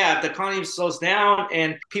is, yeah, if the economy slows down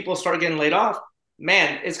and people start getting laid off,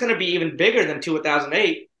 man, it's going to be even bigger than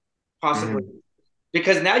 2008, possibly, Mhm.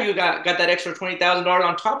 because now you got that extra $20,000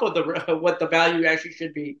 on top of the what the value actually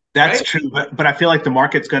should be, That's right? true, but I feel like the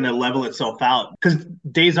market's going to level itself out because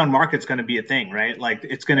days on market's going to be a thing, right? Like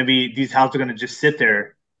it's going to be these houses are going to just sit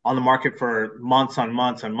there on the market for months on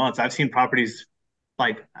months on months. I've seen properties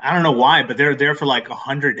like I don't know why, but they're there for like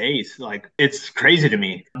 100 days. Like it's crazy to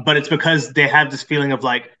me, but it's because they have this feeling of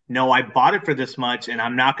like, no, I bought it for this much, and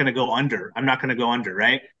I'm not going to go under. I'm not going to go under,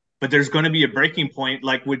 right? But there's going to be a breaking point,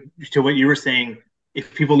 like with to what you were saying.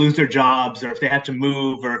 If people lose their jobs, or if they have to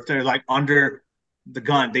move, or if they're like under the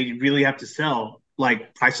gun, they really have to sell,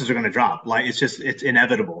 like prices are going to drop. Like it's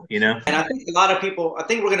inevitable, you know? And I think a lot of people, I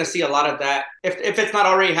think we're going to see a lot of that. If it's not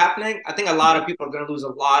already happening, I think a lot Yeah. of people are going to lose a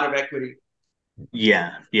lot of equity.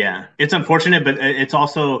 Yeah. Yeah. It's unfortunate, but it's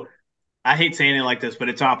also, I hate saying it like this, but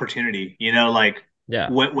it's opportunity, you know, like Yeah.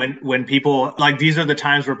 when people like these are the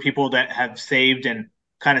times where people that have saved and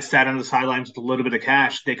kind of sat on the sidelines with a little bit of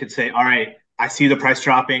cash, they could say, all right, I see the price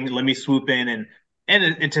dropping, let me swoop in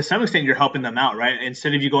and to some extent you're helping them out, right?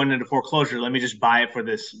 Instead of you going into foreclosure, let me just buy it for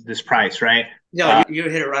this price, right? No, you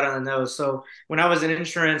hit it right on the nose. So when I was in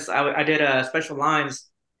insurance, I did special lines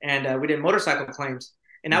and we did motorcycle claims.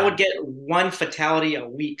 And I would get one fatality a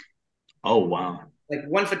week, Oh wow. like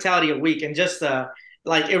one fatality a week. And just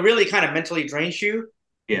like it really kind of mentally drains you.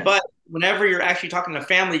 Yeah. But whenever you're actually talking to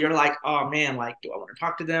family, you're like, oh man, like, do I want to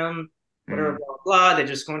talk to them? Whatever, Mm. blah, blah. They're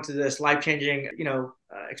just going through this life changing,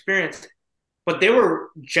 experience. But they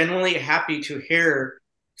were genuinely happy to hear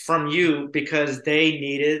from you because they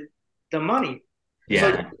needed the money. So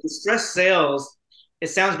Yeah. distress sales, it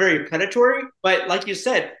sounds very predatory, but like you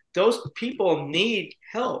said, those people need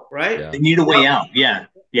help, right? Yeah. They need a way out. Yeah.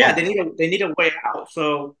 Yeah, Yeah. they need a way out.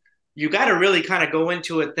 So you got to really kind of go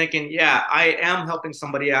into it thinking, yeah, I am helping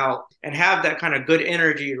somebody out and have that kind of good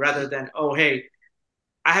energy rather than, oh, hey,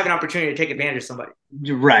 I have an opportunity to take advantage of somebody.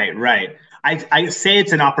 Right, right. I say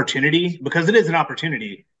it's an opportunity because it is an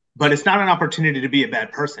opportunity, but it's not an opportunity to be a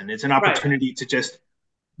bad person. It's an Right. opportunity to just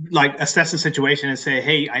like assess the situation and say,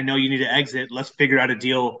 hey, I know you need to exit. Let's figure out a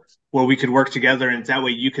deal where we could work together. And that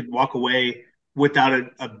way you could walk away without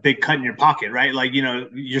a big cut in your pocket, right? Like, you know,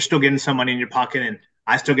 you're still getting some money in your pocket and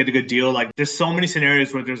I still get a good deal. Like there's so many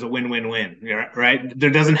scenarios where there's a win-win-win, right? There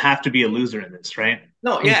doesn't have to be a loser in this, right?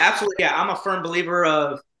 No, yeah, absolutely. Yeah, I'm a firm believer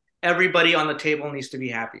of everybody on the table needs to be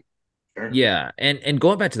happy. Sure. Yeah, and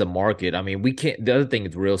going back to the market, I mean, we can't. The other thing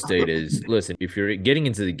with real estate is, listen, if you're getting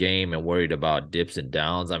into the game and worried about dips and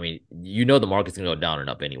downs, I mean, you know the market's gonna go down and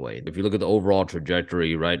up anyway. If you look at the overall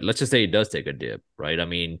trajectory, right? Let's just say it does take a dip, right? I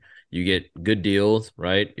mean, you get good deals,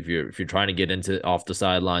 right? If you're trying to get into off the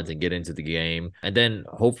sidelines and get into the game, and then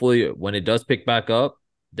hopefully when it does pick back up,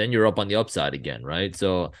 then you're up on the upside again, right?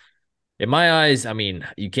 So in my eyes, I mean,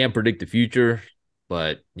 you can't predict the future,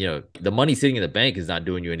 but the money sitting in the bank is not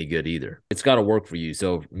doing you any good either. It's got to work for you.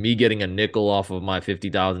 So me getting a nickel off of my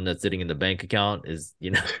 50,000 that's sitting in the bank account is,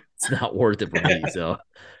 it's not worth it for me. So,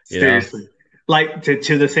 you know, Seriously. Like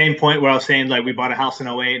to the same point where I was saying like we bought a house in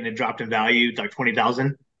 '08 and it dropped in value like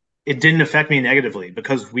 20,000. It didn't affect me negatively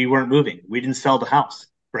because we weren't moving. We didn't sell the house,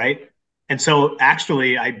 right? And so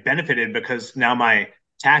actually I benefited because now my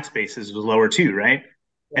tax basis was lower too, right?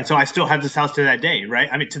 And Yeah. so I still have this house to that day, right?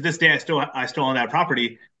 I mean, to this day I still own that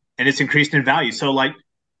property and it's increased in value. So like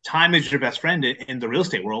time is your best friend in the real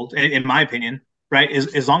estate world, in my opinion, right?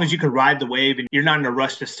 As long as you can ride the wave and you're not in a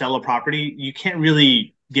rush to sell a property, you can't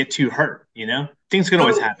really get too hurt, you know? Things could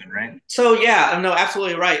always So, happen, right? so yeah, no,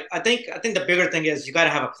 absolutely right. I think the bigger thing is you got to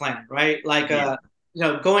have a plan, right? Like, Yeah.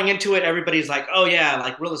 going into it, everybody's like, oh yeah,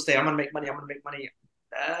 like real estate, I'm gonna make money, I'm gonna make money.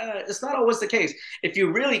 It's not always the case. If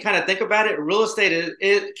you really kind of think about it, real estate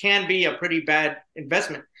it can be a pretty bad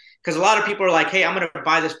investment because a lot of people are like, hey, I'm gonna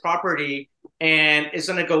buy this property and it's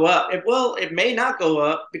gonna go up. It may not go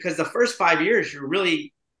up because the first 5 years you're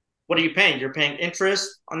really, what are you paying? You're paying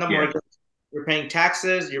interest on the Yeah. mortgage, you're paying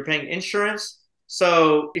taxes, you're paying insurance.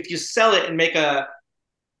 So if you sell it and make a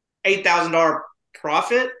 $8,000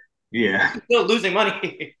 profit, Yeah. you're still losing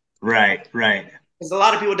money. Right. Right. Because a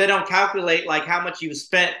lot of people they don't calculate like how much you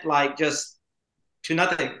spent like just to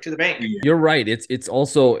nothing to the bank. Yeah. you're right. It's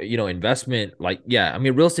also, investment. Like, yeah, I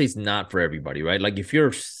mean, real estate's not for everybody, right? Like if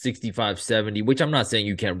you're 65, 70, which I'm not saying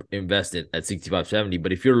you can't invest it at 65, 70,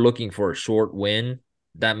 but if you're looking for a short win,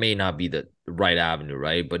 that may not be the right avenue,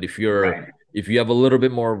 right? But Right. if you have a little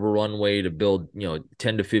bit more of a runway to build,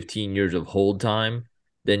 10 to 15 years of hold time,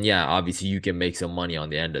 then yeah, obviously you can make some money on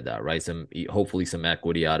the end of that, right? Hopefully some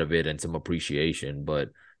equity out of it and some appreciation. But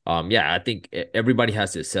yeah, I think everybody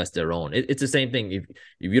has to assess their own. It's the same thing. If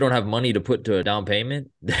you don't have money to put to a down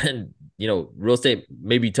payment, then real estate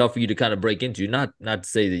may be tough for you to kind of break into. Not to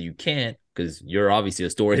say that you can't, because you're obviously a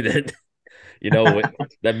story that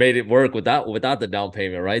that made it work without the down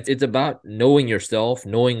payment, right? It's about knowing yourself,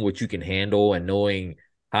 knowing what you can handle, and knowing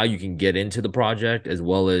how you can get into the project, as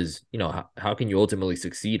well as how can you ultimately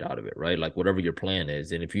succeed out of it, right? Like whatever your plan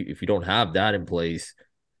is. And if you don't have that in place,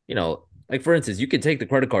 like for instance, you can take the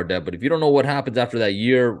credit card debt, but if you don't know what happens after that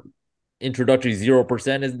year introductory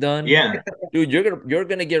 0% is done, Yeah. dude, you're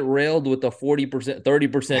gonna get railed with a 40%,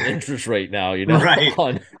 30% interest rate now, Right.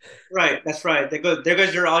 Right. That's right. There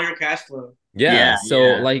goes all your cash flow. Yeah. Yeah. So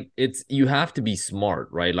Yeah. like you have to be smart,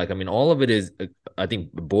 right? Like, I mean, all of it is, I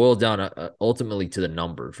think, boils down ultimately to the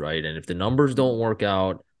numbers, right? And if the numbers don't work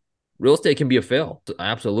out, real estate can be a fail.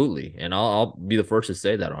 Absolutely. And I'll be the first to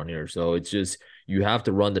say that on here. So it's just, you have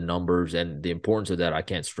to run the numbers, and the importance of that, I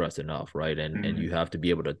can't stress enough, right? And you have to be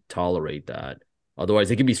able to tolerate that.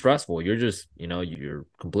 Otherwise it can be stressful. You're just, you're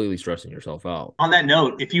completely stressing yourself out. On that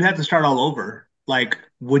note, if you had to start all over, like,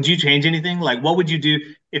 would you change anything? Like, what would you do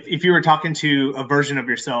if you were talking to a version of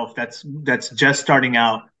yourself that's just starting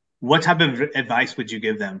out? What type of advice would you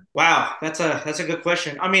give them? Wow, that's a good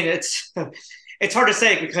question. I mean, it's it's hard to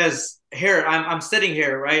say because here I'm sitting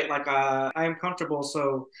here, right? Like I am comfortable,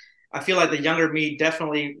 so I feel like the younger me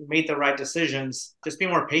definitely made the right decisions. Just be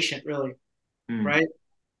more patient, really, Mm. right?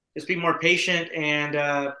 Just be more patient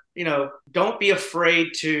and don't be afraid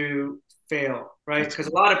to fail, right? That's Because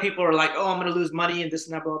a good. lot of people are like, oh, I'm going to lose money and this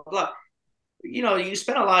and that, blah blah blah. You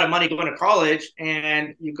spend a lot of money going to college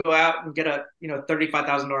and you go out and get a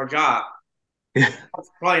 $35,000 job. Yeah. That's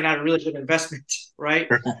probably not a really good investment, right?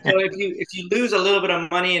 So if you lose a little bit of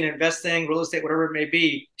money in investing, real estate, whatever it may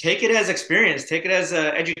be, take it as experience, take it as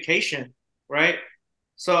education, right?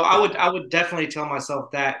 So I would definitely tell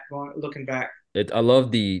myself that looking back. I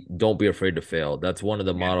love the don't be afraid to fail. That's one of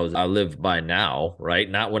the Yeah. mottos I live by now, right?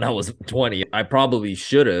 Not when I was 20. I probably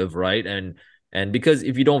should have, right? And because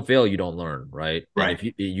if you don't fail, you don't learn, right? And Right.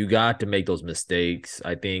 if you got to make those mistakes,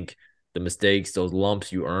 I think the mistakes, those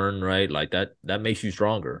lumps you earn, right? Like that makes you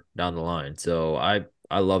stronger down the line. So I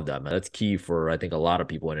love that, man. That's key for, I think, a lot of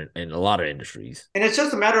people in a lot of industries. And it's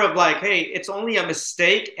just a matter of like, hey, it's only a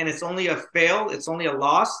mistake and it's only a fail, it's only a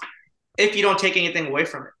loss if you don't take anything away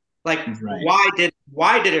from it. Like, Right.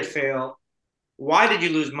 why did it fail? Why did you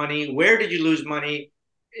lose money? Where did you lose money?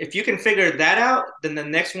 If you can figure that out, then the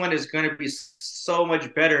next one is going to be so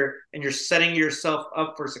much better, and you're setting yourself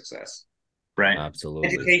up for success. Right. Absolutely.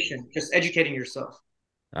 Education, just educating yourself.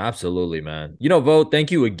 Absolutely, man. Vo,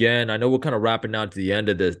 thank you again. I know we're kind of wrapping down to the end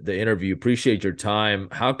of the interview. Appreciate your time.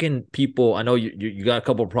 How can people, I know you got a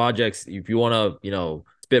couple of projects. If you want to,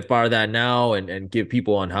 spitfire that now and give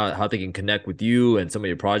people on how they can connect with you and some of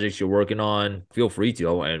your projects you're working on, feel free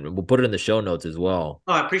to. And we'll put it in the show notes as well.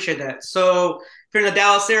 Oh, I appreciate that. So if you're in the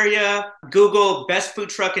Dallas area, Google best food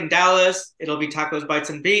truck in Dallas. It'll be Tacos, Bites,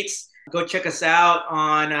 and Beats. Go check us out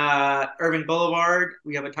on Irving Boulevard.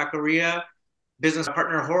 We have a taqueria. Business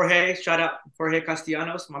partner Jorge, shout out Jorge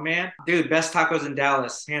Castellanos, my man. Dude, best tacos in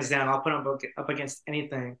Dallas, hands down. I'll put them up against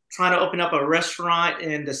anything. Trying to open up a restaurant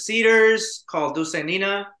in the Cedars called Dulce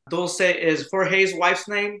Nina. Dulce is Jorge's wife's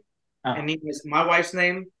name, and Nina is my wife's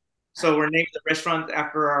name. So we're naming the restaurant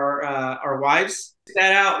after our wives. Check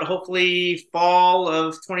that out, hopefully fall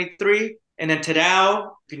of 23. And then Tadao,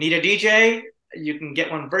 if you need a DJ, you can get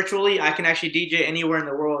one virtually. I can actually DJ anywhere in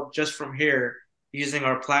the world just from here using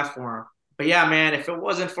our platform. But yeah, man, if it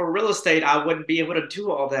wasn't for real estate, I wouldn't be able to do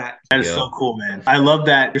all that. That is so cool, man. I love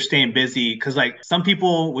that you're staying busy because like some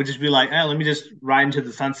people would just be like, let me just ride into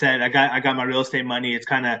the sunset. I got my real estate money. It's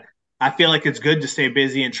kind of I feel like it's good to stay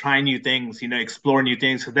busy and try new things, explore new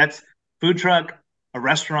things. So that's food truck, a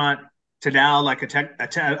restaurant, to now like a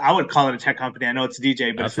tech, I would call it a tech company. I know it's a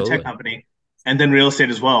DJ, but it's a tech Absolutely. company. And then real estate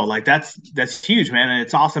as well. Like that's huge, man. And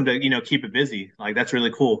it's awesome to, keep it busy. Like that's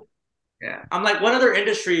really cool. Yeah, I'm like, what other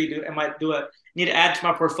industry am I need to add to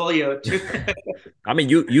my portfolio too? I mean,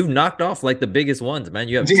 you've knocked off like the biggest ones, man.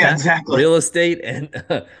 You have Yeah, tech, exactly. real estate, and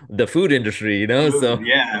the food industry, Food, So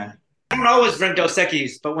yeah. I don't always drink Dos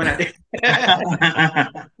Equis, but when I do.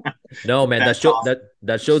 no, man, That's awesome.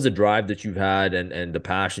 that shows the drive that you've had and the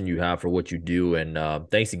passion you have for what you do. And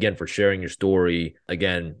thanks again for sharing your story.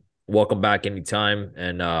 Again, welcome back anytime,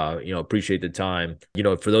 and appreciate the time.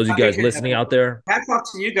 For those of you guys listening out there, Hats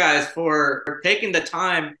off to you guys for taking the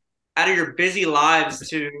time out of your busy lives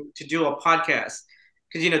to do a podcast,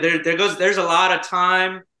 because there's a lot of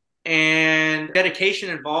time and dedication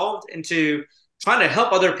involved into trying to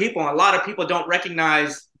help other people. And a lot of people don't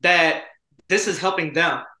recognize that this is helping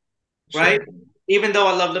them, right? Sure. Even though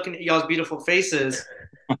I love looking at y'all's beautiful faces,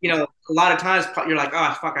 a lot of times you're like,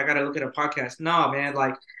 oh, fuck, I got to look at a podcast. No, man,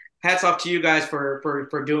 like, hats off to you guys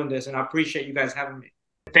for doing this. And I appreciate you guys having me.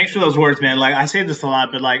 Thanks for those words, man. Like, I say this a lot,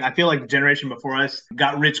 but like, I feel like the generation before us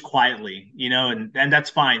got rich quietly, and that's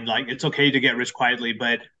fine. Like, it's okay to get rich quietly,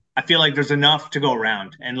 but I feel like there's enough to go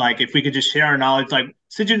around. And like, if we could just share our knowledge, like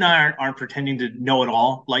Siju and I aren't pretending to know it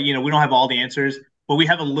all. Like, we don't have all the answers, but we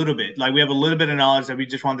have a little bit. Like, we have a little bit of knowledge that we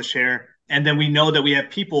just wanted to share. And then we know that we have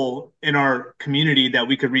people in our community that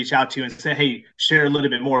we could reach out to and say, hey, share a little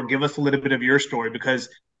bit more, give us a little bit of your story, because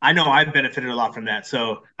I know I've benefited a lot from that.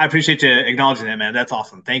 So I appreciate you acknowledging that, man. That's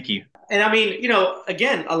awesome. Thank you. And I mean,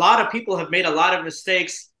 again, a lot of people have made a lot of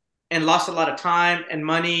mistakes and lost a lot of time and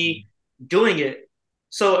money doing it.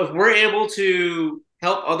 So if we're able to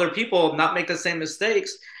help other people not make the same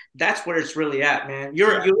mistakes, that's where it's really at, man. You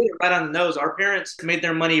hit it right on the nose. Our parents made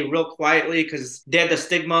their money real quietly because they had the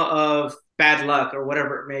stigma of bad luck or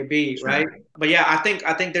whatever it may be, right? But yeah, I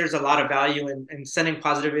think there's a lot of value in sending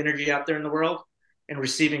positive energy out there in the world and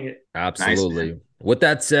receiving it. Absolutely. Nice. With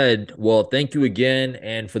that said, well, thank you again.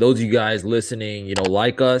 And for those of you guys listening,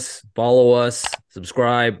 like us, follow us,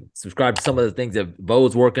 subscribe to some of the things that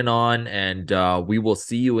Bo's working on. And we will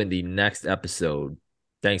see you in the next episode.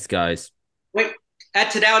 Thanks, guys. Wait, at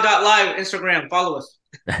Tadao.live, Instagram, follow us.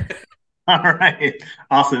 All right.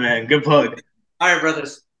 Awesome, man. Good plug. All right,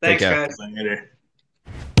 brothers. Thanks, guys. Later.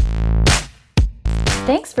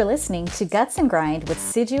 Thanks for listening to Guts and Grind with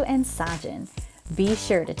Siju and Sajin. Be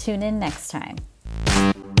sure to tune in next time.